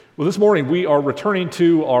Well, this morning we are returning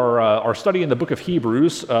to our study in the book of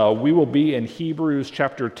Hebrews. We will be in Hebrews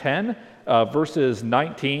chapter 10, verses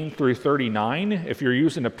 19 through 39. If you're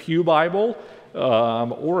using a Pew Bible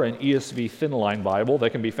or an ESV Thinline Bible,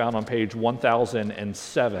 they can be found on page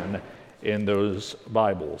 1007 in those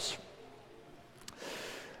Bibles.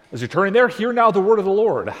 As you're turning there, hear now the word of the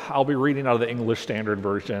Lord. I'll be reading out of the English Standard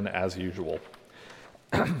Version as usual.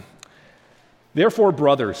 Therefore,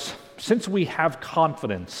 brothers, since we have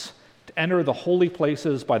confidence to enter the holy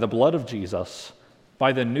places by the blood of Jesus,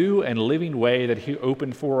 by the new and living way that he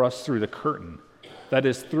opened for us through the curtain, that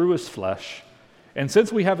is, through his flesh, and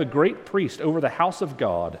since we have a great priest over the house of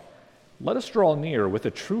God, let us draw near with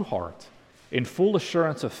a true heart, in full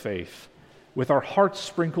assurance of faith, with our hearts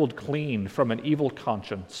sprinkled clean from an evil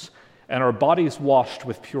conscience, and our bodies washed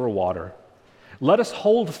with pure water. Let us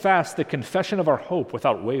hold fast the confession of our hope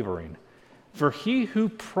without wavering, for he who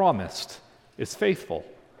promised is faithful.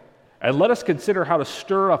 And let us consider how to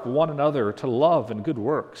stir up one another to love and good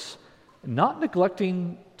works, not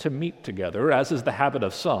neglecting to meet together, as is the habit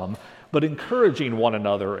of some, but encouraging one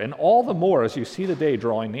another, and all the more as you see the day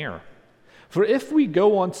drawing near. For if we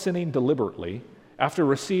go on sinning deliberately, after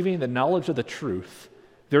receiving the knowledge of the truth,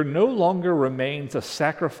 there no longer remains a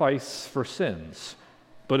sacrifice for sins,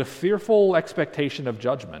 but a fearful expectation of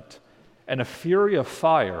judgment, and a fury of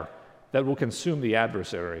fire that will consume the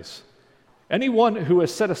adversaries. Anyone who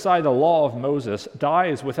has set aside the law of Moses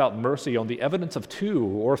dies without mercy on the evidence of 2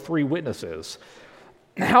 or 3 witnesses.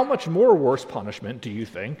 How much more worse punishment, do you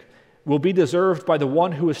think, will be deserved by the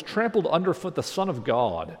one who has trampled underfoot the Son of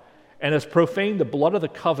God and has profaned the blood of the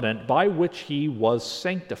covenant by which he was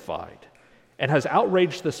sanctified and has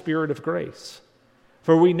outraged the Spirit of grace?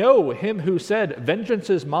 For we know him who said, "Vengeance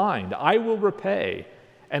is mine, I will repay,"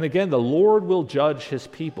 and again the Lord will judge his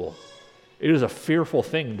people. It is a fearful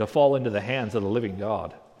thing to fall into the hands of the living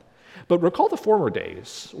God. But recall the former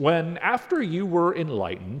days, when after you were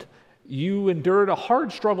enlightened, you endured a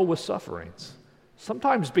hard struggle with sufferings,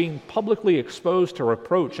 sometimes being publicly exposed to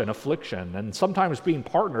reproach and affliction, and sometimes being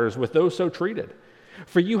partners with those so treated.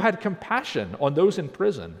 For you had compassion on those in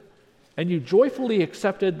prison, and you joyfully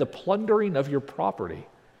accepted the plundering of your property,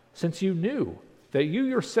 since you knew that you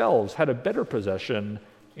yourselves had a better possession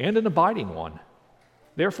and an abiding one.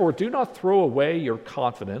 Therefore, do not throw away your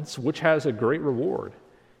confidence, which has a great reward.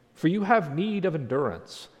 For you have need of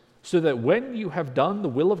endurance, so that when you have done the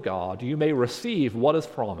will of God, you may receive what is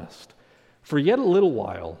promised. For yet a little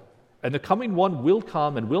while, and the coming one will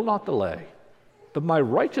come and will not delay. But my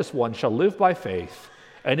righteous one shall live by faith,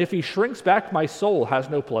 and if he shrinks back, my soul has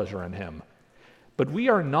no pleasure in him. But we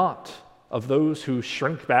are not of those who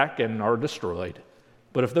shrink back and are destroyed,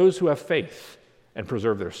 but of those who have faith and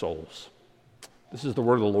preserve their souls. This is the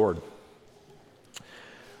word of the Lord.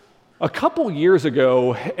 A couple years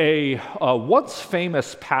ago, a once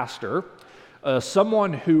famous pastor,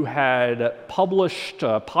 someone who had published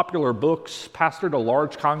popular books, pastored a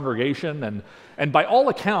large congregation, and by all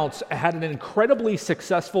accounts had an incredibly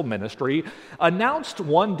successful ministry, announced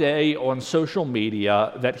one day on social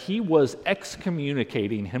media that he was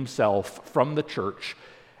excommunicating himself from the church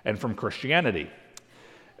and from Christianity.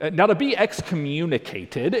 Now, to be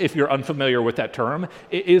excommunicated, if you're unfamiliar with that term,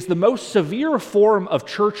 is the most severe form of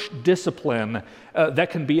church discipline that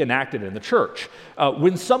can be enacted in the church.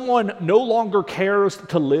 When someone no longer cares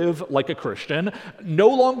to live like a Christian, no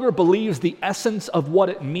longer believes the essence of what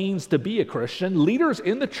it means to be a Christian, leaders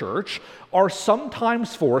in the church are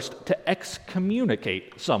sometimes forced to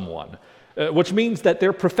excommunicate someone, which means that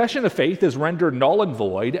their profession of faith is rendered null and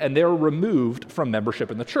void, and they're removed from membership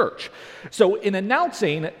in the church. So in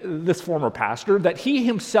announcing this former pastor that he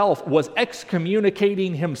himself was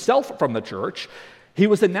excommunicating himself from the church, he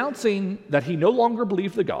was announcing that he no longer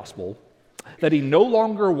believed the gospel, that he no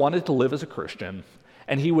longer wanted to live as a Christian,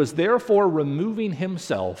 and he was therefore removing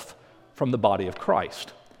himself from the body of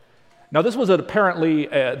Christ. Now, this was apparently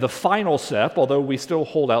the final step, although we still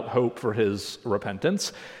hold out hope for his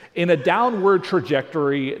repentance, in a downward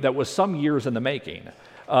trajectory that was some years in the making.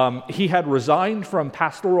 He had resigned from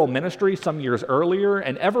pastoral ministry some years earlier,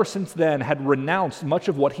 and ever since then had renounced much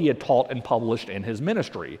of what he had taught and published in his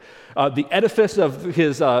ministry. The edifice of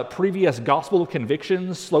his previous gospel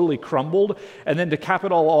convictions slowly crumbled, and then to cap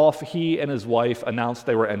it all off, he and his wife announced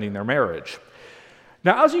they were ending their marriage.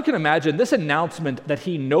 Now, as you can imagine, this announcement that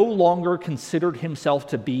he no longer considered himself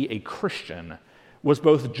to be a Christian was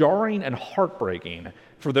both jarring and heartbreaking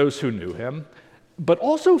for those who knew him, but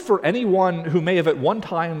also for anyone who may have at one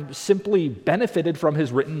time simply benefited from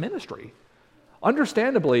his written ministry.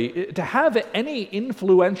 Understandably, to have any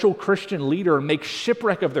influential Christian leader make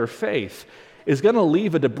shipwreck of their faith is going to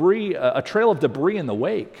leave a trail of debris in the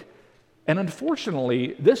wake. And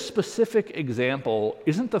unfortunately, this specific example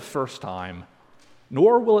isn't the first time,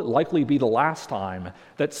 nor will it likely be the last time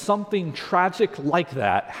that something tragic like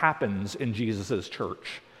that happens in Jesus'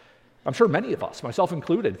 church. I'm sure many of us, myself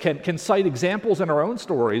included, can cite examples in our own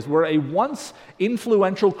stories where a once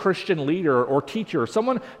influential Christian leader or teacher,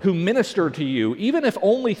 someone who ministered to you, even if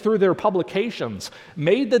only through their publications,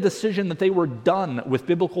 made the decision that they were done with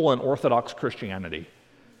biblical and orthodox Christianity.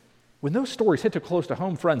 When those stories hit too close to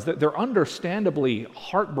home, friends, they're understandably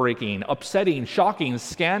heartbreaking, upsetting, shocking,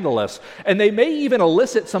 scandalous, and they may even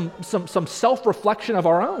elicit some self-reflection of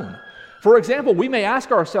our own. For example, we may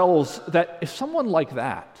ask ourselves that if someone like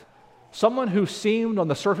that, someone who seemed on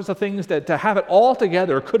the surface of things to have it all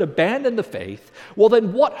together could abandon the faith, well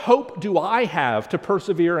then what hope do I have to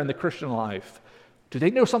persevere in the Christian life? Do they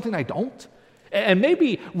know something I don't? And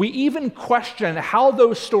maybe we even question how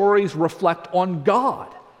those stories reflect on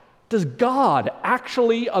God. Does God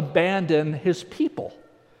actually abandon his people?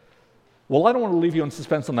 Well, I don't want to leave you in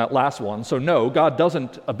suspense on that last one. So no, God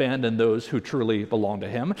doesn't abandon those who truly belong to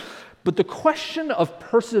him. But the question of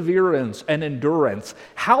perseverance and endurance,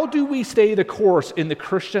 how do we stay the course in the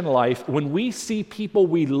Christian life when we see people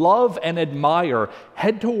we love and admire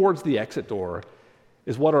head towards the exit door,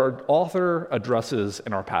 is what our author addresses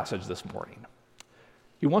in our passage this morning.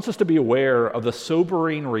 He wants us to be aware of the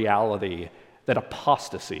sobering reality that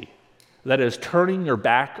apostasy, that is turning your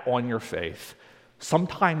back on your faith,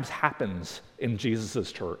 sometimes happens in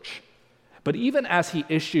Jesus' church. But even as he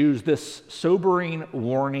issues this sobering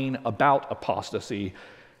warning about apostasy,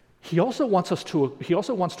 he also wants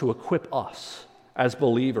to equip us as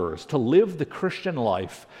believers to live the Christian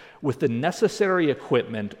life with the necessary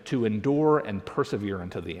equipment to endure and persevere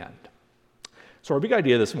unto the end. So our big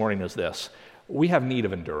idea this morning is this: we have need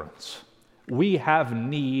of endurance. We have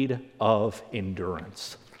need of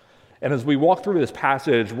endurance. And as we walk through this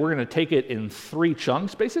passage, we're going to take it in three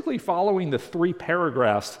chunks, basically following the three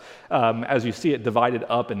paragraphs as you see it divided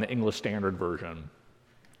up in the English Standard Version.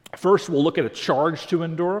 First, we'll look at a charge to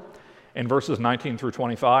endure in verses 19 through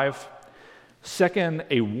 25. Second,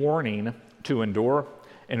 a warning to endure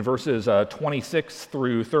in verses 26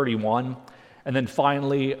 through 31. And then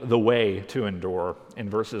finally, the way to endure in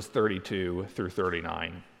verses 32 through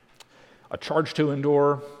 39. A charge to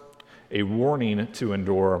endure, a warning to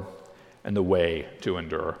endure, and the way to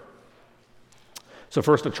endure. So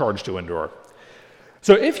first, a charge to endure.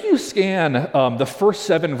 So if you scan the first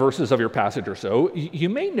 7 verses of your passage or so, you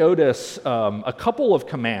may notice a couple of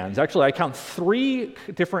commands. Actually, I count 3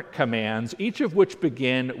 different commands, each of which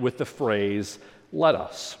begin with the phrase, "let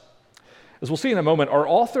us." As we'll see in a moment, our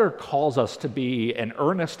author calls us to be an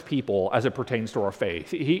earnest people as it pertains to our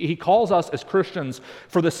faith. He calls us as Christians,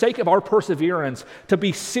 for the sake of our perseverance, to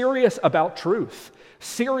be serious about truth,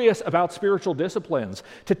 serious about spiritual disciplines,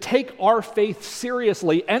 to take our faith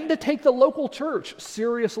seriously, and to take the local church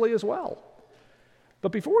seriously as well.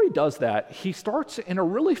 But before he does that, he starts in a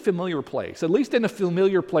really familiar place, at least in a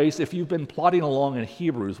familiar place if you've been plodding along in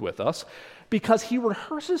Hebrews with us, because he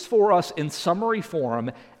rehearses for us in summary form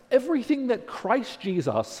everything that Christ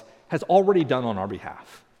Jesus has already done on our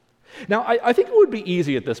behalf. Now, I think it would be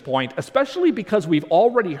easy at this point, especially because we've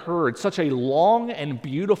already heard such a long and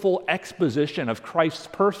beautiful exposition of Christ's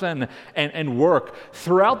person and work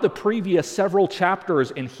throughout the previous several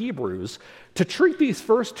chapters in Hebrews, to treat these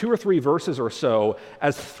first 2 or 3 verses or so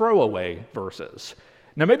as throwaway verses.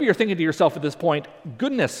 Now, maybe you're thinking to yourself at this point,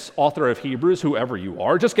 goodness, author of Hebrews, whoever you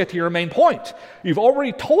are, just get to your main point. You've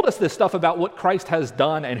already told us this stuff about what Christ has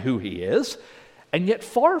done and who he is, and yet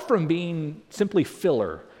far from being simply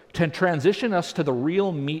filler, to transition us to the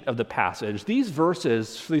real meat of the passage, these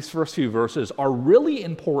first few verses, are really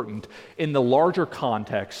important in the larger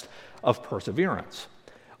context of perseverance.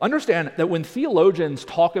 Understand that when theologians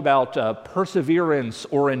talk about perseverance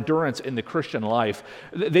or endurance in the Christian life,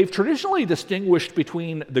 they've traditionally distinguished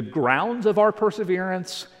between the grounds of our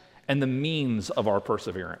perseverance and the means of our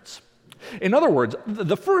perseverance. In other words,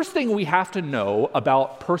 the first thing we have to know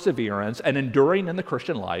about perseverance and enduring in the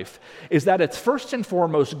Christian life is that it's first and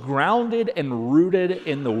foremost grounded and rooted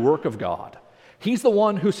in the work of God. He's the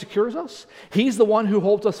one who secures us. He's the one who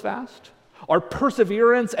holds us fast. Our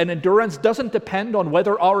perseverance and endurance doesn't depend on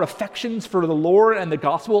whether our affections for the Lord and the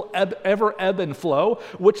gospel ever ebb and flow,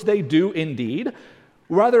 which they do indeed.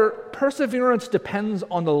 Rather, perseverance depends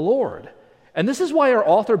on the Lord. And this is why our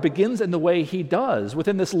author begins in the way he does,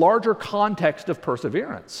 within this larger context of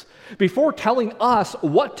perseverance. Before telling us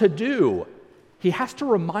what to do, he has to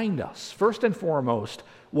remind us, first and foremost,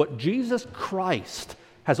 what Jesus Christ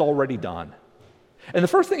has already done. And the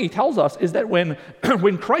first thing he tells us is that when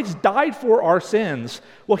Christ died for our sins,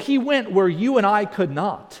 well, he went where you and I could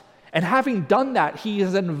not. And having done that, he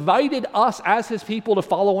has invited us as his people to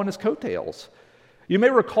follow on his coattails. You may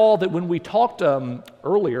recall that when we talked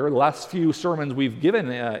earlier, the last few sermons we've given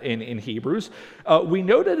in Hebrews, we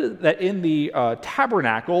noted that in the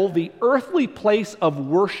tabernacle, the earthly place of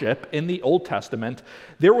worship in the Old Testament,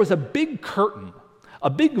 there was a big curtain, a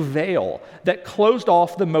big veil that closed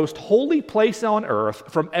off the most holy place on earth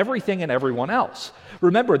from everything and everyone else.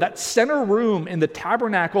 Remember, that center room in the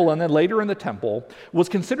tabernacle and then later in the temple was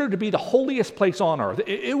considered to be the holiest place on earth.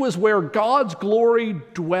 It was where God's glory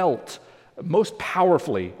dwelt most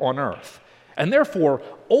powerfully on earth. And therefore,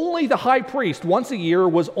 only the high priest once a year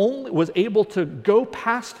was able to go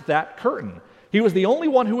past that curtain. He was the only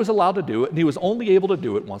one who was allowed to do it, and he was only able to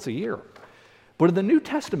do it once a year. But in the New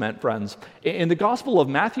Testament, friends, in the Gospel of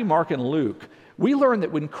Matthew, Mark, and Luke, we learn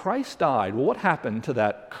that when Christ died, well, what happened to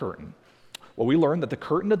that curtain? Well, we learn that the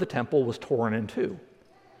curtain of the temple was torn in two.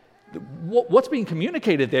 What's being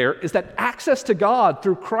communicated there is that access to God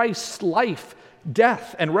through Christ's life,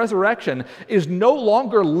 death, and resurrection is no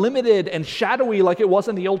longer limited and shadowy like it was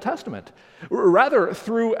in the Old Testament. Rather,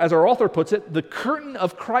 through, as our author puts it, the curtain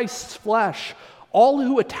of Christ's flesh, all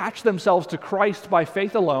who attach themselves to Christ by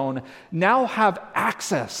faith alone now have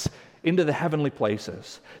access into the heavenly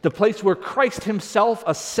places, the place where Christ himself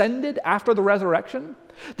ascended after the resurrection,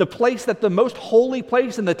 the place that the most holy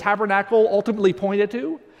place in the tabernacle ultimately pointed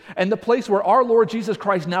to, and the place where our Lord Jesus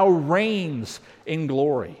Christ now reigns in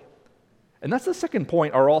glory. And that's the second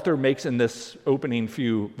point our author makes in this opening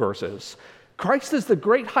few verses. Christ is the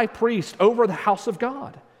great high priest over the house of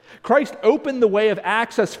God. Christ opened the way of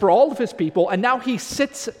access for all of his people, and now he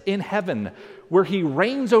sits in heaven where he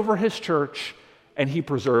reigns over his church and he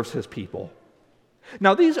preserves his people.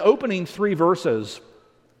 Now, these opening three verses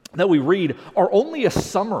that we read are only a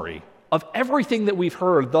summary of everything that we've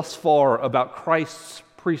heard thus far about Christ's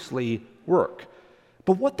priestly work.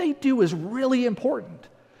 But what they do is really important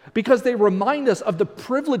because they remind us of the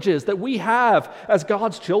privileges that we have as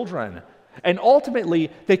God's children. And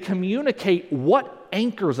ultimately, they communicate what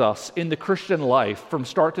anchors us in the Christian life from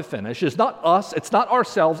start to finish. It's not us, it's not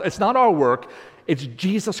ourselves, it's not our work, it's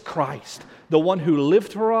Jesus Christ, the one who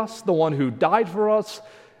lived for us, the one who died for us,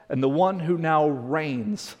 and the one who now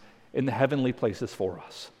reigns in the heavenly places for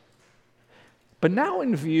us. But now,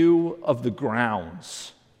 in view of the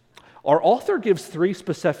grounds, our author gives three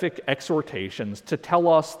specific exhortations to tell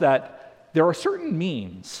us that there are certain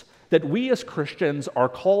means that we as Christians are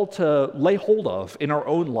called to lay hold of in our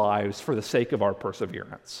own lives for the sake of our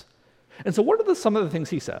perseverance. And so what are some of the things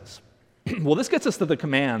he says? Well, this gets us to the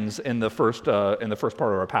commands in the first part of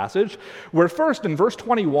our passage, where first in verse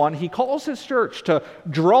 21, he calls his church to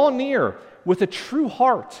draw near with a true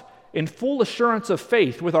heart in full assurance of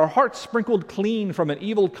faith, with our hearts sprinkled clean from an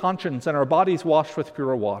evil conscience and our bodies washed with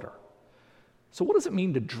pure water. So what does it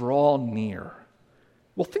mean to draw near?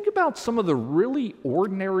 Well, think about some of the really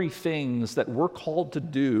ordinary things that we're called to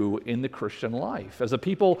do in the Christian life as a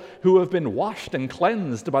people who have been washed and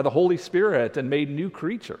cleansed by the Holy Spirit and made new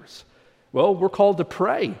creatures. Well, we're called to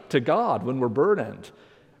pray to God when we're burdened.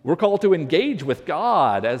 We're called to engage with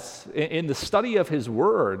God as in the study of his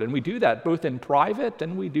word, and we do that both in private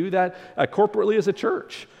and we do that corporately as a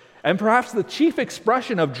church. And perhaps the chief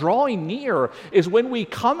expression of drawing near is when we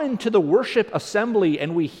come into the worship assembly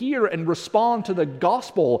and we hear and respond to the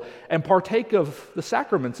gospel and partake of the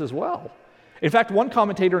sacraments as well. In fact, one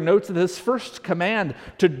commentator notes that this first command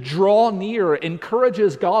to draw near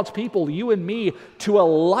encourages God's people, you and me, to a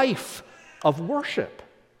life of worship.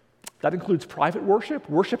 That includes private worship,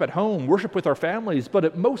 worship at home, worship with our families, but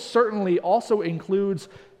it most certainly also includes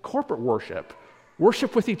corporate worship,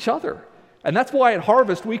 worship with each other. And that's why at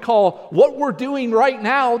Harvest we call what we're doing right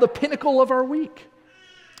now the pinnacle of our week.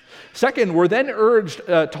 Second, we're then urged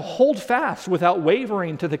to hold fast without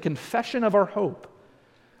wavering to the confession of our hope.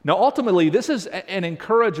 Now, ultimately, this is an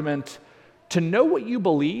encouragement to know what you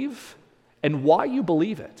believe and why you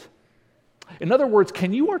believe it. In other words,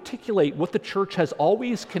 can you articulate what the church has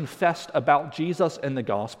always confessed about Jesus and the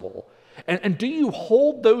gospel? And do you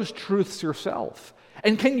hold those truths yourself?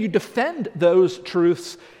 And can you defend those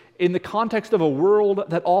truths in the context of a world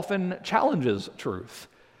that often challenges truth?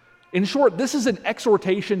 In short, this is an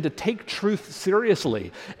exhortation to take truth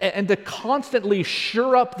seriously and to constantly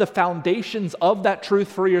shore up the foundations of that truth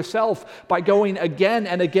for yourself by going again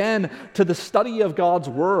and again to the study of God's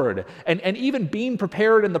word and even being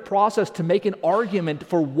prepared in the process to make an argument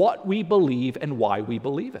for what we believe and why we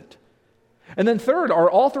believe it. And then third,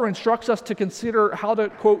 our author instructs us to consider how to,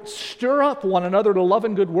 quote, stir up one another to love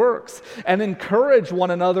and good works and encourage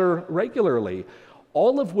one another regularly,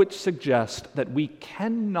 all of which suggest that we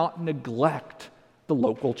cannot neglect the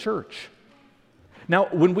local church. Now,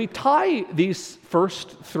 when we tie these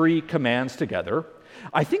first three commands together,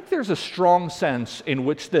 I think there's a strong sense in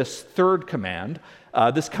which this third command,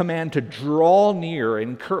 this command to draw near,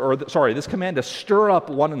 this command to stir up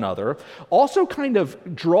one another, also kind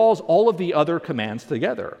of draws all of the other commands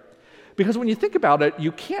together. Because when you think about it,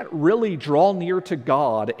 you can't really draw near to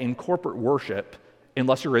God in corporate worship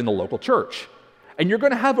unless you're in the local church. And you're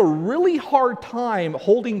going to have a really hard time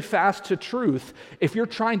holding fast to truth if you're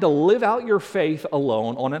trying to live out your faith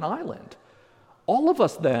alone on an island. All of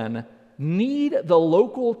us then need the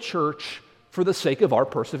local church for the sake of our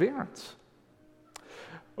perseverance.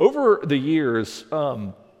 Over the years,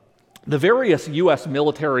 the various U.S.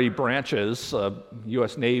 military branches,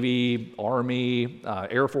 U.S. Navy, Army,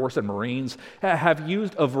 Air Force, and Marines, have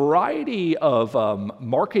used a variety of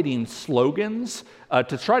marketing slogans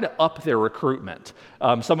to try to up their recruitment.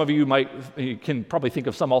 Some of you can probably think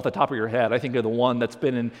of some off the top of your head. I think of the one that's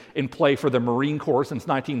been in play for the Marine Corps since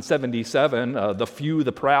 1977, the few,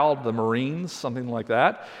 the proud, the Marines, something like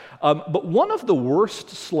that. But one of the worst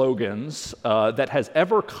slogans that has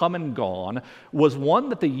ever come and gone was one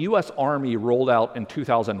that the U.S. Army rolled out in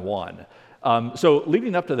 2001. So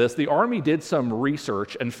leading up to this, the Army did some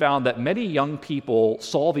research and found that many young people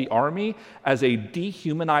saw the Army as a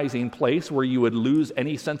dehumanizing place where you would lose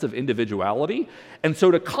any sense of individuality. And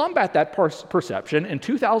so to combat that perception, in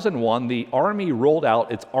 2001, the Army rolled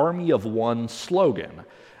out its Army of One slogan.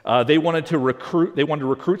 They wanted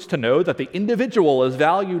recruits to know that the individual is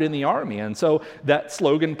valued in the Army, and so that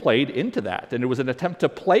slogan played into that. And it was an attempt to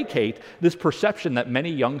placate this perception that many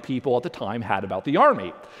young people at the time had about the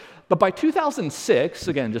Army. But by 2006,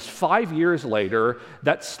 again, just 5 years later,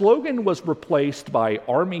 that slogan was replaced by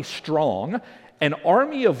Army Strong. An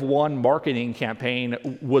Army of One marketing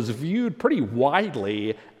campaign was viewed pretty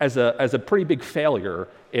widely as a pretty big failure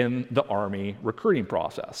in the Army recruiting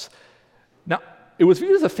process. Now, it was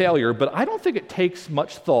viewed as a failure, but I don't think it takes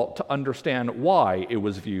much thought to understand why it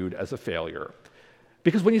was viewed as a failure.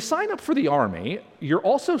 Because when you sign up for the Army, you're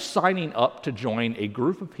also signing up to join a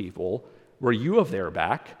group of people where you have their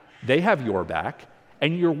back, they have your back,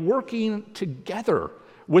 and you're working together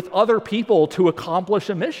with other people to accomplish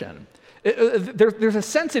a mission. There's a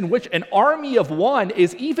sense in which an army of one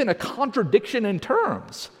is even a contradiction in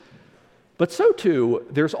terms. But so too,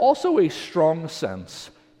 there's also a strong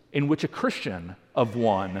sense in which a Christian of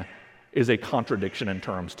one is a contradiction in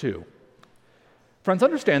terms too. Friends,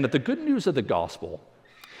 understand that the good news of the gospel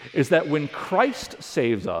is that when Christ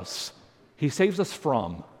saves us, he saves us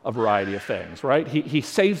from a variety of things, right? He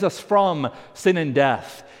saves us from sin and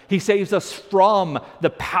death. He saves us from the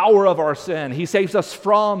power of our sin. He saves us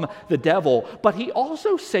from the devil. But he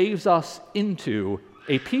also saves us into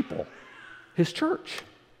a people, his church.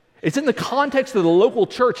 It's in the context of the local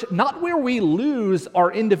church, not where we lose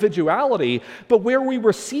our individuality, but where we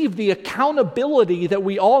receive the accountability that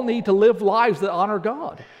we all need to live lives that honor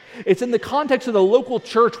God. It's in the context of the local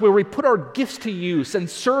church where we put our gifts to use and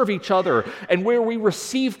serve each other, and where we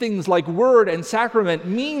receive things like word and sacrament,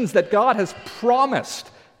 means that God has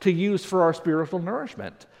promised to use for our spiritual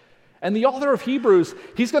nourishment. And the author of Hebrews,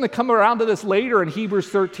 he's going to come around to this later in Hebrews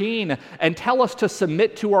 13 and tell us to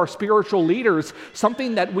submit to our spiritual leaders,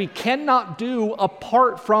 something that we cannot do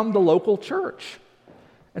apart from the local church.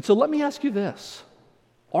 And so let me ask you this: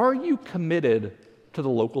 are you committed to the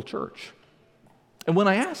local church? And when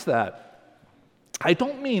I ask that, I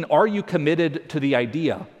don't mean are you committed to the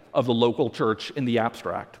idea of the local church in the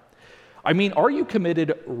abstract. I mean, are you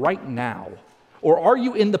committed right now? Or are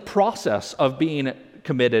you in the process of being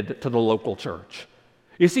committed to the local church?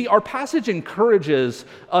 You see, our passage encourages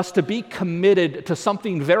us to be committed to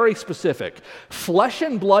something very specific: flesh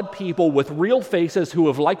and blood people with real faces who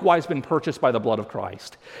have likewise been purchased by the blood of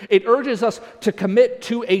Christ. It urges us to commit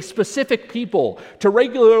to a specific people, to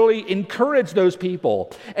regularly encourage those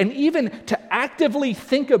people, and even to actively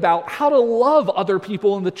think about how to love other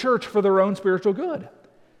people in the church for their own spiritual good.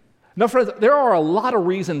 Now, friends, there are a lot of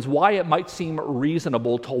reasons why it might seem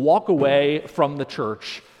reasonable to walk away from the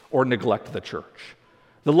church or neglect the church.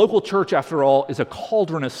 The local church, after all, is a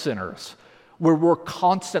cauldron of sinners, where we're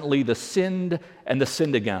constantly the sinned and the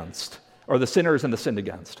sinned against, or the sinners and the sinned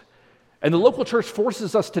against. And the local church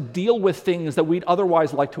forces us to deal with things that we'd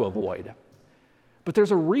otherwise like to avoid. But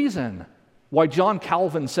there's a reason why John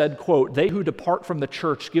Calvin said, quote, "They who depart from the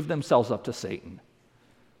church give themselves up to Satan."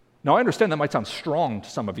 Now, I understand that might sound strong to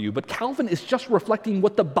some of you, but Calvin is just reflecting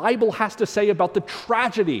what the Bible has to say about the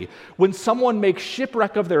tragedy when someone makes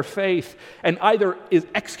shipwreck of their faith and either is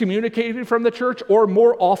excommunicated from the church or,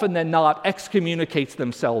 more often than not, excommunicates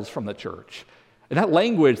themselves from the church. And that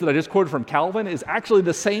language that I just quoted from Calvin is actually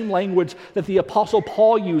the same language that the Apostle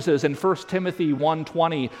Paul uses in 1 Timothy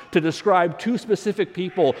 1:20 to describe two specific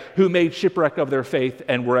people who made shipwreck of their faith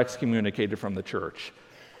and were excommunicated from the church.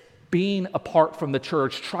 Being apart from the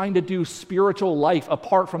church, trying to do spiritual life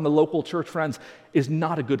apart from the local church friends is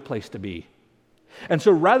not a good place to be. And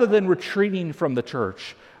so rather than retreating from the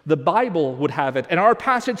church, the Bible would have it, and our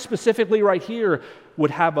passage specifically right here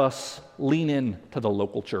would have us lean in to the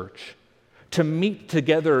local church, to meet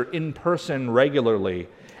together in person regularly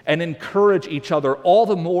and encourage each other all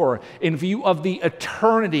the more in view of the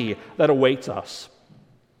eternity that awaits us.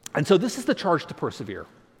 And so this is the charge to persevere.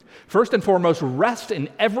 First and foremost, rest in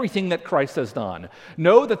everything that Christ has done.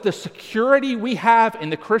 Know that the security we have in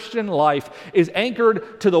the Christian life is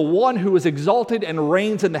anchored to the one who is exalted and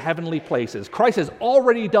reigns in the heavenly places. Christ has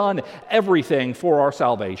already done everything for our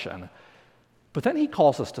salvation. But then he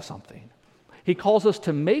calls us to something. He calls us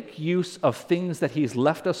to make use of things that he's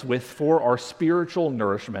left us with for our spiritual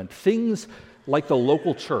nourishment, things like the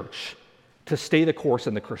local church, to stay the course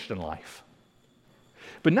in the Christian life.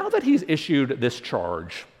 But now that he's issued this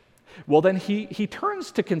charge, well, then he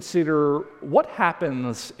turns to consider what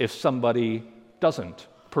happens if somebody doesn't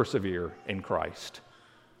persevere in Christ.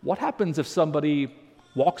 What happens if somebody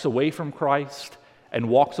walks away from Christ and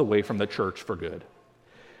walks away from the church for good?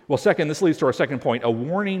 Well, second, this leads to our second point, a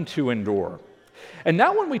warning to endure. And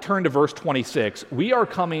now when we turn to verse 26, we are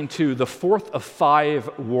coming to the fourth of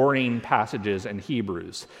 5 warning passages in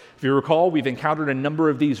Hebrews. If you recall, we've encountered a number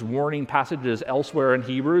of these warning passages elsewhere in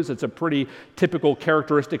Hebrews. It's a pretty typical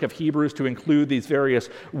characteristic of Hebrews to include these various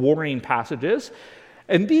warning passages.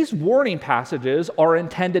 And these warning passages are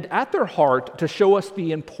intended at their heart to show us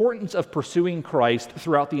the importance of pursuing Christ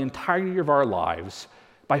throughout the entirety of our lives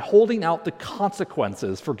by holding out the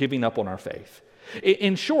consequences for giving up on our faith.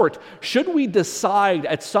 In short, should we decide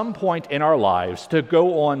at some point in our lives to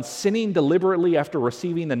go on sinning deliberately after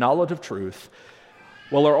receiving the knowledge of truth,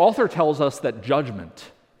 well, our author tells us that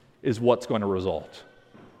judgment is what's going to result.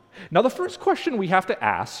 Now, the first question we have to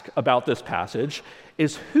ask about this passage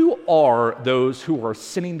is, who are those who are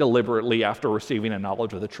sinning deliberately after receiving a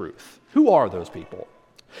knowledge of the truth? Who are those people?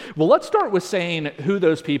 Well, let's start with saying who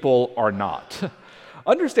those people are not.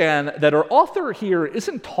 Understand that our author here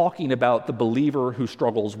isn't talking about the believer who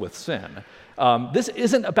struggles with sin. This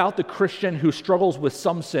isn't about the Christian who struggles with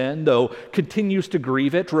some sin, though continues to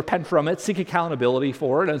grieve it, repent from it, seek accountability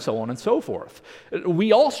for it, and so on and so forth.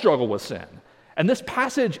 We all struggle with sin. And this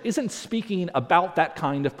passage isn't speaking about that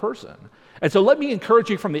kind of person. And so let me encourage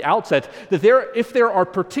you from the outset that if there are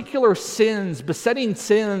particular sins, besetting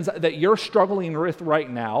sins that you're struggling with right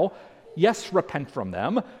now, yes, repent from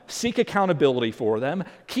them, seek accountability for them,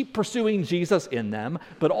 keep pursuing Jesus in them,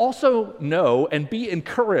 but also know and be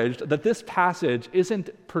encouraged that this passage isn't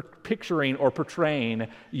picturing or portraying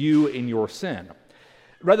you in your sin.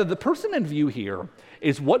 Rather, the person in view here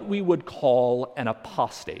is what we would call an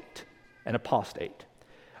apostate. An apostate.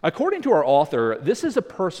 According to our author, this is a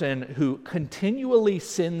person who continually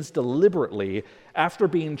sins deliberately after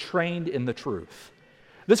being trained in the truth.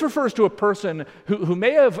 This refers to a person who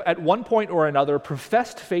may have at one point or another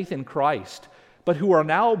professed faith in Christ, but who are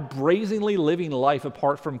now brazenly living life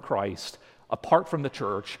apart from Christ, apart from the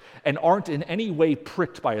church, and aren't in any way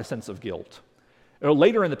pricked by a sense of guilt.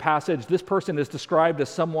 Later in the passage, this person is described as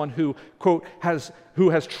someone who, quote,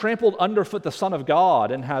 who has trampled underfoot the Son of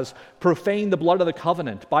God and has profaned the blood of the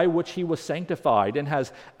covenant by which he was sanctified and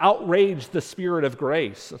has outraged the Spirit of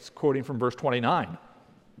grace. That's quoting from verse 29.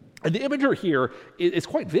 And the imagery here is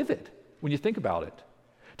quite vivid when you think about it.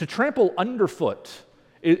 To trample underfoot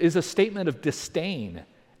is a statement of disdain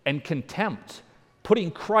and contempt,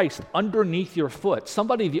 putting Christ underneath your foot.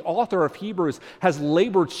 Somebody, the author of Hebrews, has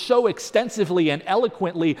labored so extensively and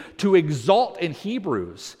eloquently to exalt in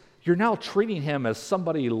Hebrews. You're now treating him as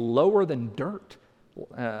somebody lower than dirt,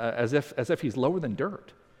 as if he's lower than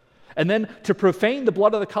dirt. And then to profane the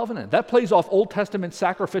blood of the covenant. That plays off Old Testament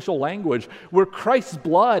sacrificial language where Christ's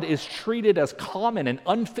blood is treated as common and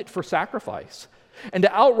unfit for sacrifice. And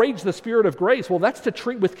to outrage the Spirit of grace, well, that's to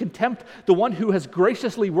treat with contempt the one who has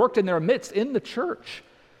graciously worked in their midst in the church.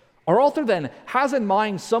 Our author then has in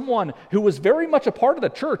mind someone who was very much a part of the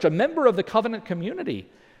church, a member of the covenant community.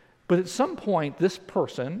 But at some point, this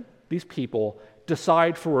person, these people,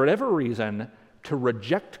 decide for whatever reason to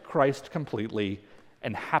reject Christ completely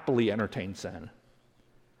and happily entertain sin.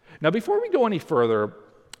 Now, before we go any further,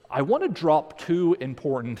 I want to drop 2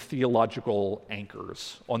 important theological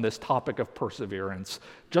anchors on this topic of perseverance,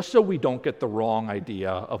 just so we don't get the wrong idea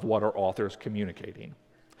of what our author is communicating.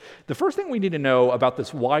 The first thing we need to know about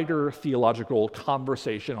this wider theological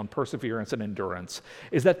conversation on perseverance and endurance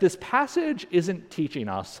is that this passage isn't teaching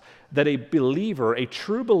us that a believer, a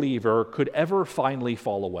true believer, could ever finally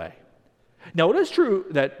fall away. Now, it is true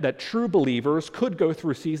that true believers could go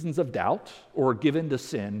through seasons of doubt or give in to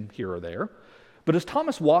sin here or there. But as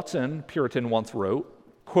Thomas Watson, Puritan, once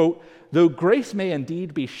wrote, quote, "Though grace may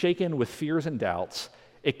indeed be shaken with fears and doubts,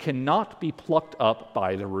 it cannot be plucked up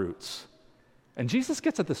by the roots." And Jesus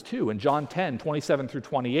gets at this too in John 10, 27 through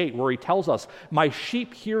 28, where he tells us, "My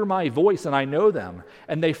sheep hear my voice, and I know them,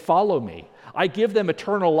 and they follow me. I give them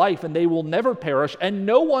eternal life, and they will never perish, and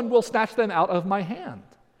no one will snatch them out of my hand."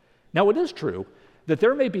 Now, it is true that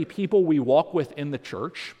there may be people we walk with in the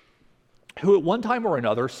church who at one time or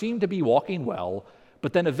another seem to be walking well,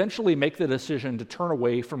 but then eventually make the decision to turn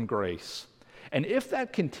away from grace. And if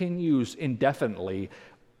that continues indefinitely,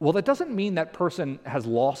 well, that doesn't mean that person has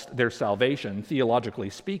lost their salvation, theologically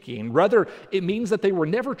speaking. Rather, it means that they were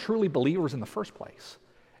never truly believers in the first place.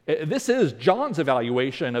 This is John's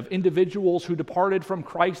evaluation of individuals who departed from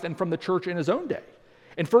Christ and from the church in his own day.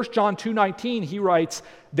 In 1 John 2:19, he writes,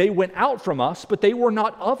 "They went out from us, but they were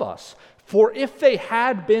not of us. For if they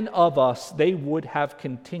had been of us, they would have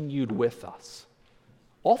continued with us."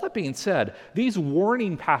 All that being said, these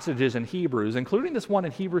warning passages in Hebrews, including this one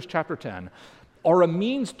in Hebrews chapter 10, are a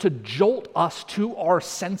means to jolt us to our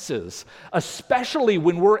senses, especially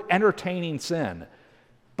when we're entertaining sin.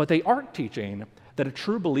 But they aren't teaching that a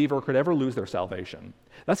true believer could ever lose their salvation.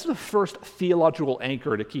 That's the first theological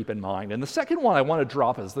anchor to keep in mind. And the second one I want to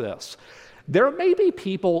drop is this. There may be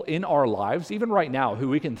people in our lives, even right now, who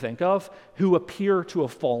we can think of, who appear to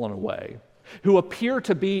have fallen away, who appear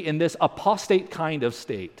to be in this apostate kind of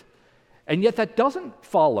state. And yet that doesn't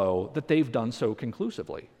follow that they've done so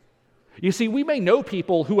conclusively. You see, we may know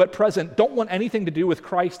people who at present don't want anything to do with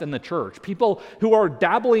Christ and the church, people who are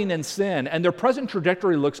dabbling in sin, and their present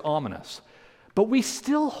trajectory looks ominous. But we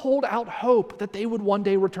still hold out hope that they would one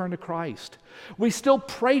day return to Christ. We still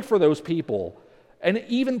pray for those people and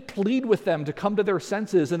even plead with them to come to their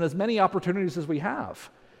senses in as many opportunities as we have.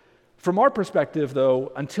 From our perspective,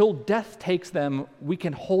 though, until death takes them, we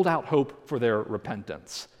can hold out hope for their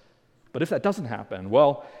repentance. But if that doesn't happen,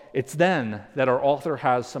 well, it's then that our author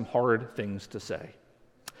has some hard things to say.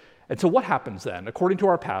 And so what happens then, according to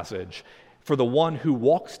our passage, for the one who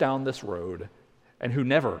walks down this road and who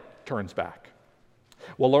never turns back?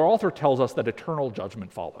 Well, our author tells us that eternal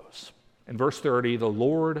judgment follows. In verse 30, the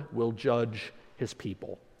Lord will judge his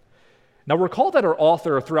people. Now, recall that our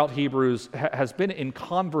author throughout Hebrews has been in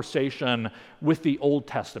conversation with the Old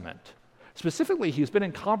Testament. Specifically, he's been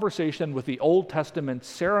in conversation with the Old Testament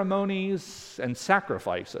ceremonies and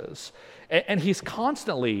sacrifices. And he's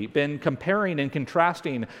constantly been comparing and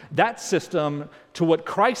contrasting that system to what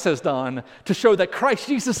Christ has done to show that Christ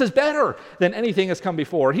Jesus is better than anything that's come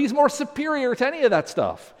before. He's more superior to any of that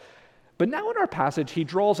stuff. But now in our passage, he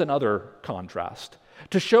draws another contrast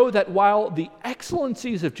to show that while the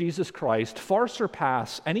excellencies of Jesus Christ far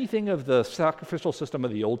surpass anything of the sacrificial system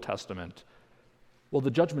of the Old Testament, well, the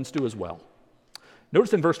judgments do as well.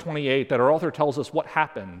 Notice in verse 28 that our author tells us what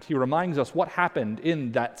happened. He reminds us what happened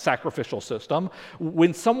in that sacrificial system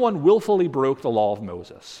when someone willfully broke the law of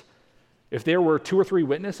Moses. If there were 2 or 3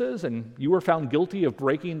 witnesses and you were found guilty of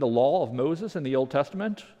breaking the law of Moses in the Old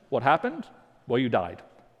Testament, what happened? Well, you died.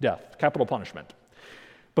 Death, capital punishment.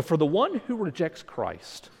 But for the one who rejects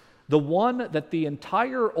Christ, the one that the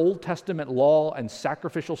entire Old Testament law and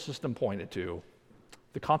sacrificial system pointed to,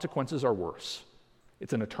 the consequences are worse.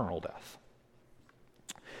 It's an eternal death.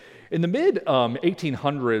 In the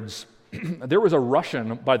mid-1800s, there was a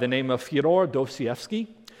Russian by the name of Fyodor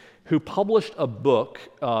Dostoevsky who published a book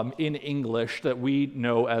in English that we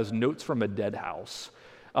know as Notes from a Dead House.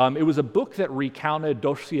 It was a book that recounted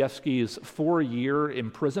Dostoevsky's 4-year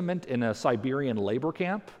imprisonment in a Siberian labor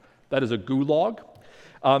camp, that is a gulag.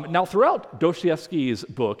 Now, throughout Dostoevsky's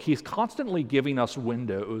book, he's constantly giving us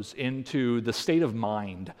windows into the state of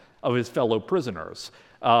mind of his fellow prisoners.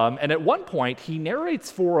 And at one point, he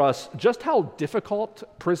narrates for us just how difficult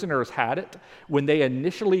prisoners had it when they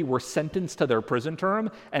initially were sentenced to their prison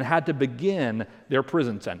term and had to begin their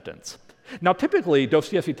prison sentence. Now, typically,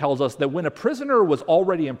 Dostoevsky tells us that when a prisoner was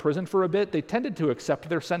already in prison for a bit, they tended to accept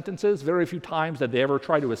their sentences. Very few times did they ever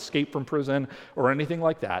try to escape from prison or anything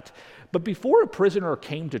like that. But before a prisoner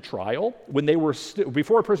came to trial,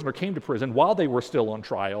 before a prisoner came to prison while they were still on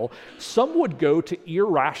trial, some would go to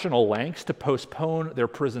irrational lengths to postpone their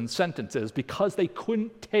prison sentences because they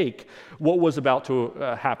couldn't take what was about to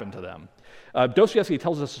happen to them. Dostoevsky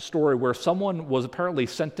tells us a story where someone was apparently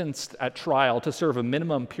sentenced at trial to serve a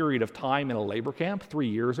minimum period of time in a labor camp, 3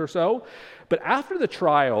 years or so. But after the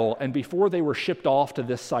trial and before they were shipped off to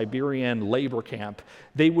this Siberian labor camp,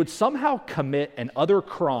 they would somehow commit another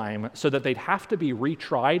crime so that they'd have to be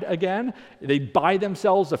retried again. They'd buy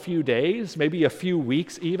themselves a few days, maybe a few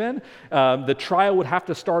weeks even. The trial would have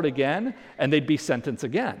to start again, and they'd be sentenced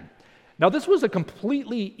again. Now, this was a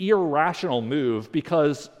completely irrational move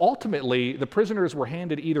because ultimately the prisoners were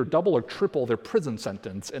handed either double or triple their prison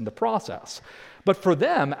sentence in the process. But for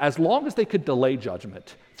them, as long as they could delay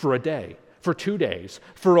judgment for a day, for 2 days,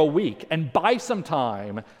 for a week, and buy some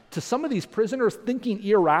time, to some of these prisoners thinking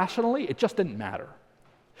irrationally, it just didn't matter.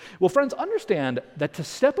 Well, friends, understand that to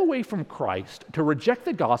step away from Christ, to reject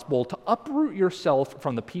the gospel, to uproot yourself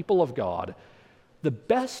from the people of God, the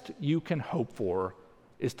best you can hope for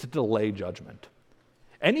is to delay judgment.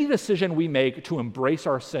 Any decision we make to embrace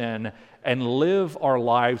our sin and live our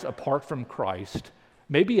lives apart from Christ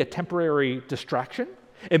may be a temporary distraction.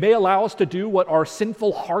 It may allow us to do what our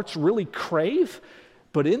sinful hearts really crave,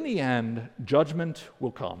 but in the end, judgment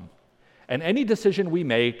will come. And any decision we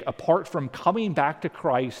make apart from coming back to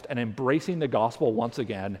Christ and embracing the gospel once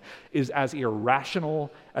again is as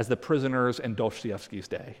irrational as the prisoners in Dostoevsky's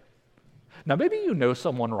day. Now, maybe you know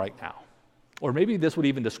someone right now, or maybe this would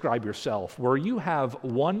even describe yourself, where you have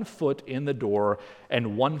 1 foot in the door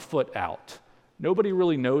and 1 foot out. Nobody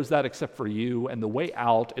really knows that except for you, and the way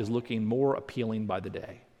out is looking more appealing by the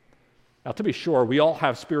day. Now, to be sure, we all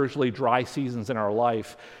have spiritually dry seasons in our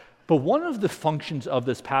life, but one of the functions of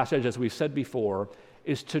this passage, as we've said before,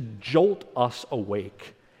 is to jolt us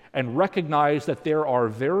awake and recognize that there are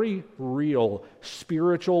very real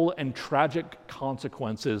spiritual and tragic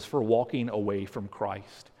consequences for walking away from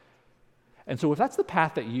Christ. And so if that's the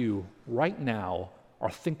path that you, right now, are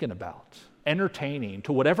thinking about, entertaining,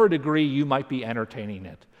 to whatever degree you might be entertaining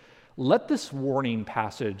it, let this warning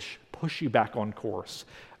passage push you back on course,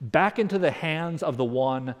 back into the hands of the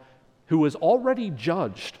one who has already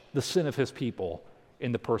judged the sin of his people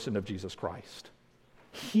in the person of Jesus Christ.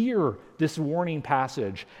 Hear this warning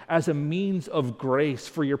passage as a means of grace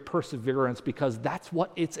for your perseverance, because that's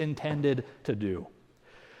what it's intended to do.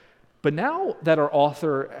 But now that our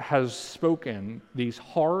author has spoken these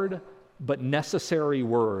hard but necessary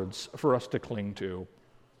words for us to cling to,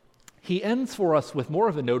 he ends for us with more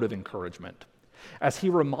of a note of encouragement as he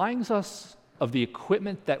reminds us of the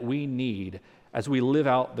equipment that we need as we live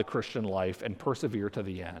out the Christian life and persevere to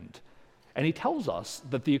the end. And he tells us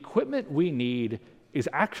that the equipment we need is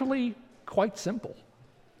actually quite simple.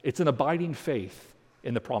 It's an abiding faith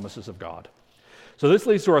in the promises of God. So this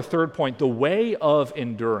leads to our third point, the way of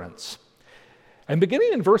endurance. And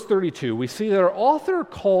beginning in verse 32, we see that our author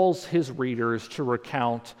calls his readers to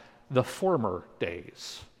recount the former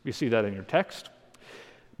days. You see that in your text.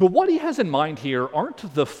 But what he has in mind here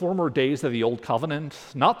aren't the former days of the Old Covenant,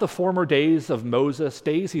 not the former days of Moses,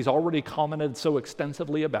 days he's already commented so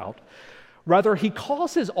extensively about. Rather, he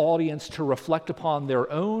calls his audience to reflect upon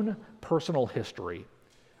their own personal history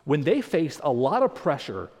when they faced a lot of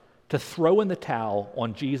pressure to throw in the towel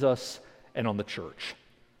on Jesus and on the church.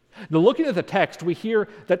 Now, looking at the text, we hear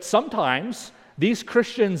that sometimes these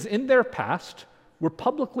Christians in their past were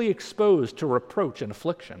publicly exposed to reproach and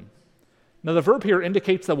affliction. Now, the verb here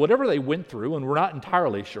indicates that whatever they went through, and we're not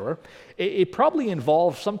entirely sure, it probably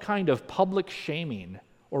involved some kind of public shaming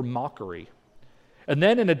or mockery. And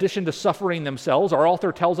then, in addition to suffering themselves, our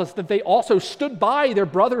author tells us that they also stood by their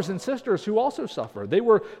brothers and sisters who also suffered. They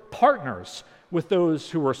were partners with those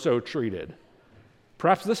who were so treated.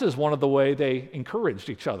 Perhaps this is one of the ways they encouraged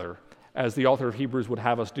each other, as the author of Hebrews would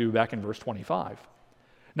have us do back in verse 25.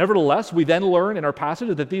 Nevertheless, we then learn in our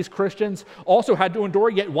passage that these Christians also had to endure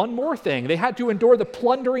yet one more thing. They had to endure the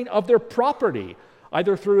plundering of their property,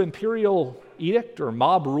 either through imperial edict or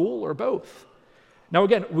mob rule or both. Now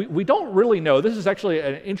again, we don't really know. This is actually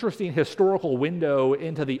an interesting historical window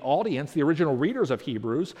into the audience, the original readers of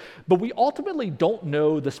Hebrews, but we ultimately don't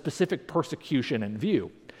know the specific persecution in view.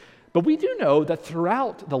 But we do know that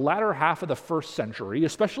throughout the latter half of the first century,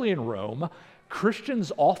 especially in Rome,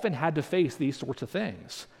 Christians often had to face these sorts of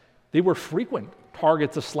things. They were frequent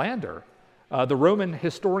targets of slander. The Roman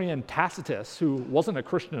historian Tacitus, who wasn't a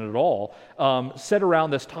Christian at all, said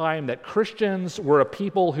around this time that Christians were a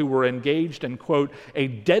people who were engaged in, quote, a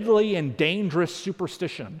deadly and dangerous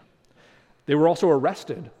superstition. They were also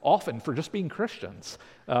arrested, often for just being Christians.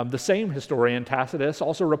 The same historian, Tacitus,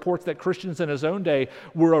 also reports that Christians in his own day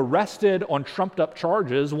were arrested on trumped-up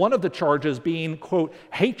charges, one of the charges being, quote,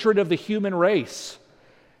 hatred of the human race.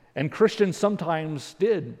 And Christians sometimes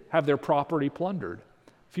did have their property plundered.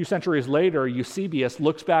 A few centuries later, Eusebius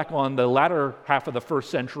looks back on the latter half of the first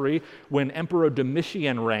century when Emperor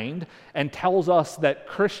Domitian reigned and tells us that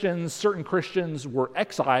certain Christians were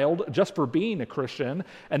exiled just for being a Christian,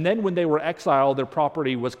 and then when they were exiled, their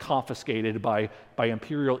property was confiscated by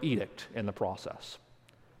imperial edict in the process.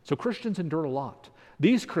 So Christians endured a lot.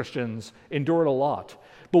 These Christians endured a lot.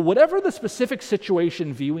 But whatever the specific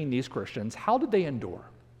situation viewing these Christians, how did they endure?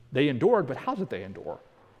 They endured, but how did they endure?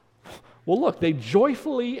 Well, look, they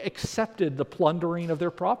joyfully accepted the plundering of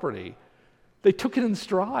their property. They took it in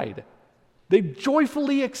stride. They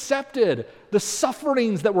joyfully accepted the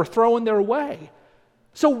sufferings that were thrown their way.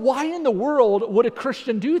 So why in the world would a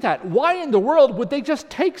Christian do that? Why in the world would they just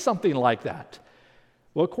take something like that?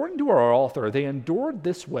 Well, according to our author, they endured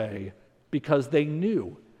this way because they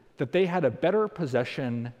knew that they had a better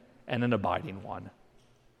possession and an abiding one.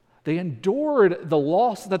 They endured the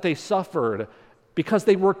loss that they suffered because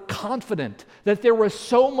they were confident that there was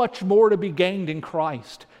so much more to be gained in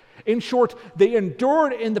Christ. In short, they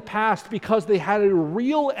endured in the past because they had a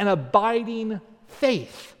real and abiding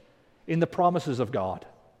faith in the promises of God.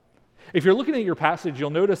 If you're looking at your passage, you'll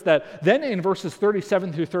notice that then in verses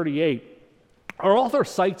 37 through 38, our author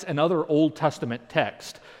cites another Old Testament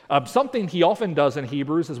text, something he often does in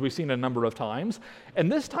Hebrews, as we've seen a number of times.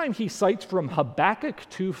 And this time he cites from Habakkuk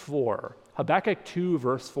 2:4. Habakkuk 2,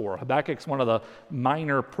 verse 4. Habakkuk's one of the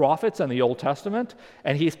minor prophets in the Old Testament,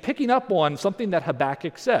 and he's picking up on something that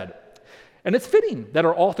Habakkuk said. And it's fitting that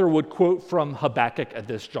our author would quote from Habakkuk at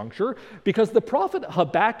this juncture, because the prophet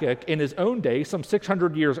Habakkuk, in his own day, some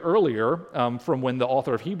 600 years earlier, from when the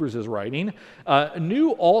author of Hebrews is writing,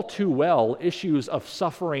 knew all too well issues of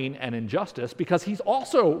suffering and injustice, because he's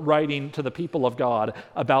also writing to the people of God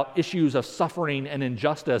about issues of suffering and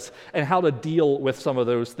injustice and how to deal with some of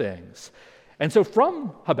those things. And so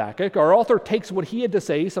from Habakkuk, our author takes what he had to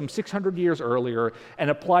say some 600 years earlier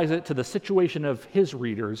and applies it to the situation of his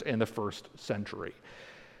readers in the first century.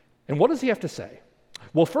 And what does he have to say?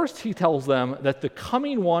 Well, first he tells them that the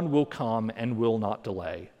coming one will come and will not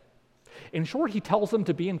delay. In short, he tells them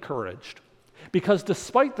to be encouraged, because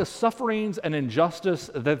despite the sufferings and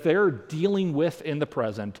injustice that they're dealing with in the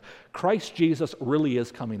present, Christ Jesus really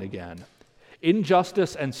is coming again.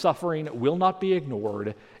 Injustice and suffering will not be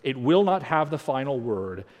ignored. It will not have the final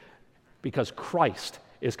word, because Christ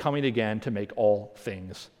is coming again to make all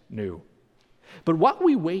things new. But while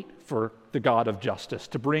we wait for the God of justice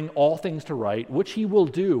to bring all things to right, which he will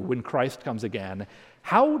do when Christ comes again,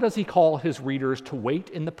 how does he call his readers to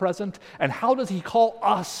wait in the present? And how does he call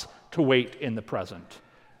us to wait in the present?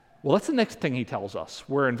 Well, that's the next thing he tells us,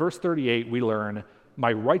 where in verse 38 we learn,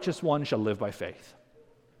 "My righteous one shall live by faith."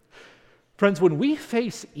 Friends, when we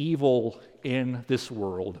face evil in this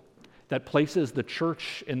world that places the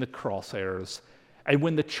church in the crosshairs, and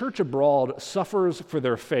when the church abroad suffers for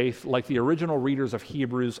their faith like the original readers of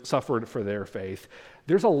Hebrews suffered for their faith,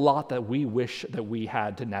 there's a lot that we wish that we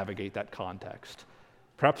had to navigate that context.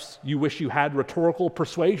 Perhaps you wish you had rhetorical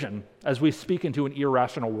persuasion as we speak into an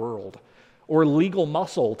irrational world, or legal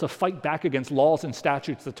muscle to fight back against laws and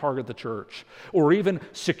statutes that target the church, or even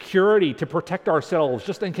security to protect ourselves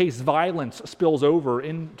just in case violence spills over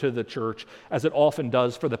into the church, as it often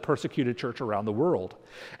does for the persecuted church around the world.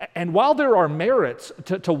 And while there are merits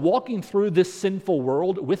to walking through this sinful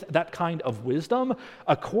world with that kind of wisdom,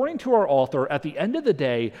 according to our author, at the end of the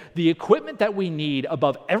day, the equipment that we need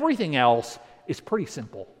above everything else is pretty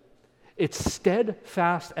simple. It's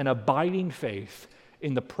steadfast and abiding faith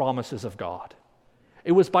in the promises of God.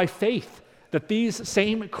 It was by faith that these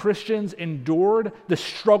same Christians endured the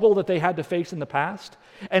struggle that they had to face in the past,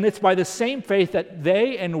 and it's by the same faith that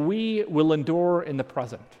they and we will endure in the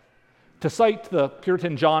present. To cite the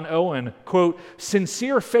Puritan John Owen, quote,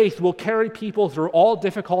 "Sincere faith will carry people through all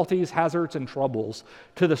difficulties, hazards, and troubles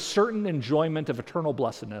to the certain enjoyment of eternal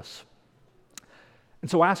blessedness." And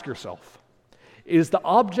so ask yourself, is the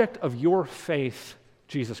object of your faith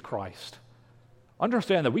Jesus Christ?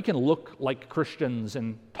 Understand that we can look like Christians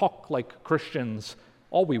and talk like Christians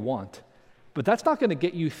all we want, but that's not going to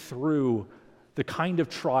get you through the kind of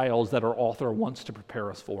trials that our author wants to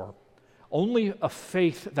prepare us for. Only a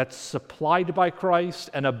faith that's supplied by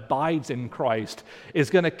Christ and abides in Christ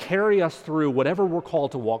is going to carry us through whatever we're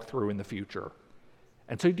called to walk through in the future.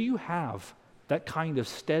 And so do you have that kind of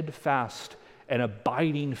steadfast and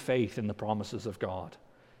abiding faith in the promises of God?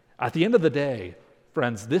 At the end of the day,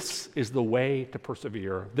 friends, this is the way to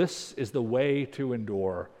persevere. This is the way to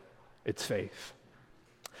endure. It's faith.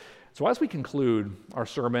 So as we conclude our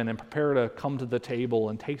sermon and prepare to come to the table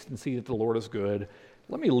and taste and see that the Lord is good,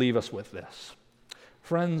 let me leave us with this.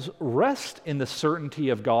 Friends, rest in the certainty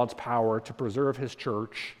of God's power to preserve his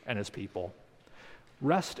church and his people.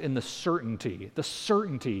 Rest in the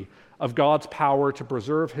certainty of God's power to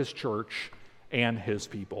preserve his church and his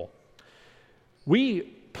people. We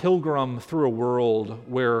pilgrim through a world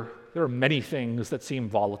where there are many things that seem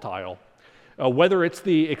volatile. Whether it's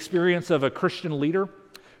the experience of a Christian leader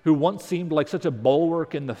who once seemed like such a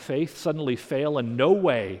bulwark in the faith suddenly fail in no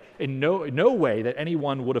way that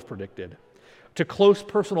anyone would have predicted, to close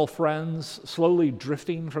personal friends slowly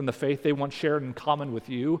drifting from the faith they once shared in common with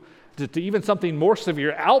you, to even something more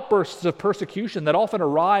severe, outbursts of persecution that often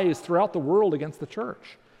arise throughout the world against the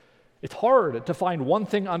church. It's hard to find one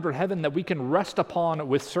thing under heaven that we can rest upon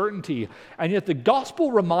with certainty, and yet the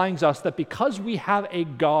gospel reminds us that because we have a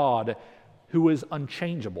God who is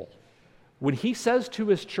unchangeable, when he says to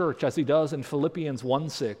his church, as he does in Philippians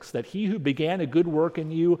 1:6, that he who began a good work in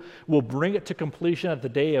you will bring it to completion at the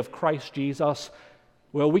day of Christ Jesus,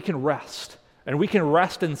 well, we can rest. And we can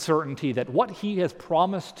rest in certainty that what he has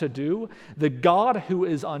promised to do, the God who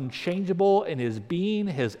is unchangeable in his being,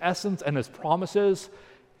 his essence, and his promises,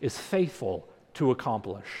 is faithful to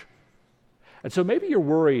accomplish. And so maybe you're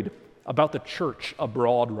worried about the church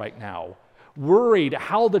abroad right now, worried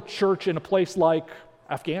how the church in a place like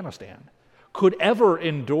Afghanistan could ever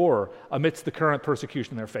endure amidst the current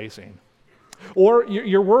persecution they're facing. Or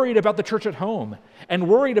you're worried about the church at home and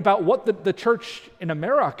worried about what the church in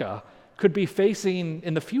America could be facing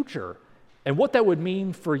in the future and what that would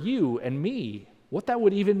mean for you and me, what that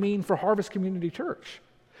would even mean for Harvest Community Church.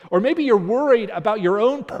 Or maybe you're worried about your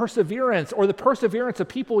own perseverance or the perseverance of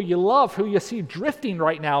people you love who you see drifting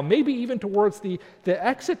right now, maybe even towards the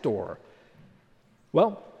exit door.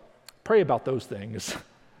 Well, pray about those things.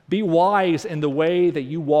 Be wise in the way that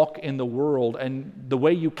you walk in the world and the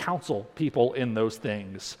way you counsel people in those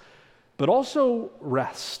things. But also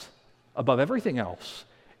rest above everything else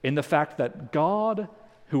in the fact that God,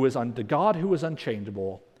 who is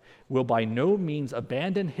unchangeable, will by no means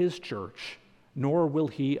abandon his church, nor will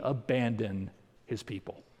he abandon his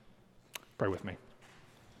people. Pray with me.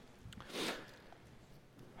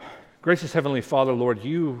 Gracious Heavenly Father, Lord,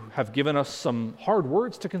 you have given us some hard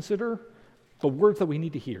words to consider, the words that we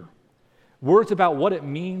need to hear. Words about what it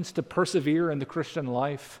means to persevere in the Christian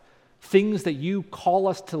life, things that you call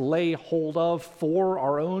us to lay hold of for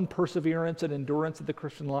our own perseverance and endurance of the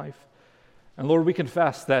Christian life. And Lord, we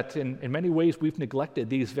confess that in many ways we've neglected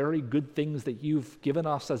these very good things that you've given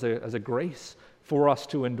us as a grace for us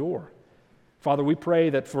to endure. Father, we pray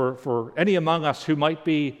that for any among us who might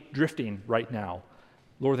be drifting right now,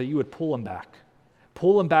 Lord, that you would pull them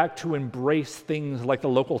back to embrace things like the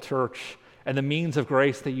local church and the means of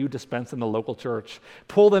grace that you dispense in the local church.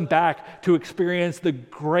 Pull them back to experience the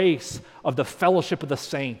grace of the fellowship of the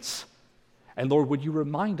saints. And Lord, would you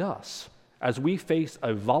remind us, as we face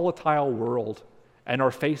a volatile world and are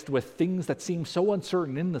faced with things that seem so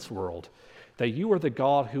uncertain in this world, that you are the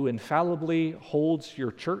God who infallibly holds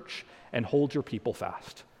your church and holds your people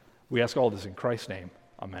fast. We ask all this in Christ's name.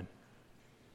 Amen.